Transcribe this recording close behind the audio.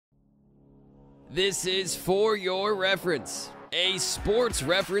This is For Your Reference, a sports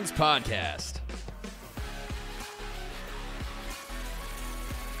reference podcast.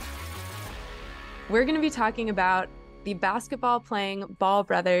 We're going to be talking about the basketball-playing Ball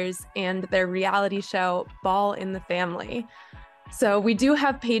brothers and their reality show, Ball in the Family. So we do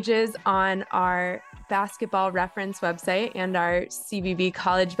have pages on our basketball reference website and our CBB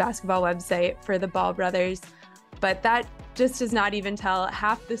college basketball website for the Ball brothers, but that just does not even tell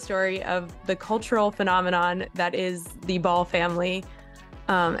half the story of the cultural phenomenon that is the Ball family.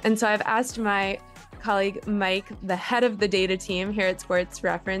 And so I've asked my colleague Mike, the head of the data team here at Sports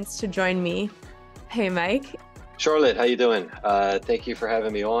Reference, to join me. Hey, Mike. Charlotte, how you doing? Thank you for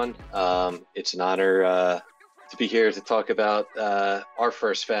having me on. It's an honor to be here to talk about our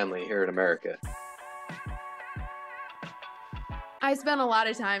first family here in America. I spent a lot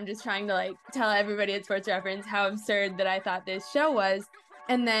of time just trying to tell everybody at Sports Reference how absurd that I thought this show was.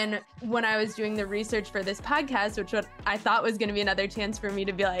 And then when I was doing the research for this podcast, which what I thought was going to be another chance for me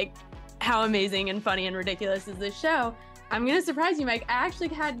to be like, how amazing and funny and ridiculous is this show? I'm going to surprise you, Mike. I actually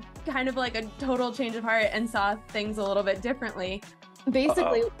had kind of like a total change of heart and saw things a little bit differently.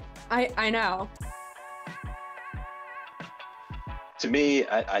 Basically, I know. To me,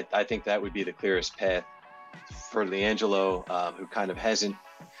 I think that would be the clearest path for LiAngelo, who kind of hasn't,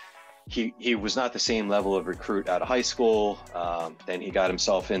 he was not the same level of recruit out of high school. Then he got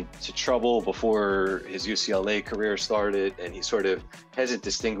himself into trouble before his UCLA career started, and he sort of hasn't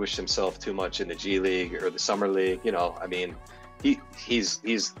distinguished himself too much in the G League or the Summer League. You know, I mean, he's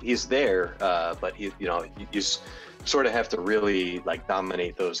there, but you sort of have to really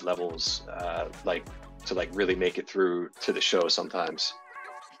dominate those levels, to really make it through to the show sometimes.